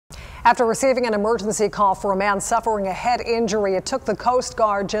After receiving an emergency call for a man suffering a head injury, it took the Coast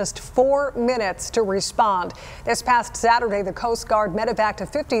Guard just 4 minutes to respond. This past Saturday, the Coast Guard medevaced a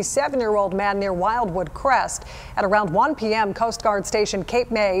 57-year-old man near Wildwood Crest. At around 1 p.m., Coast Guard Station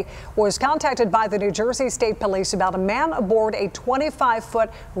Cape May was contacted by the New Jersey State Police about a man aboard a 25-foot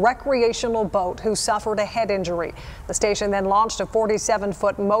recreational boat who suffered a head injury. The station then launched a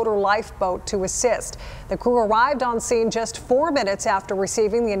 47-foot motor lifeboat to assist. The crew arrived on scene just 4 minutes after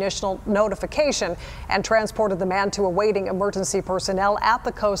receiving the initial notification and transported the man to awaiting emergency personnel at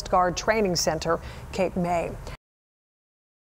the Coast Guard Training Center, Cape May.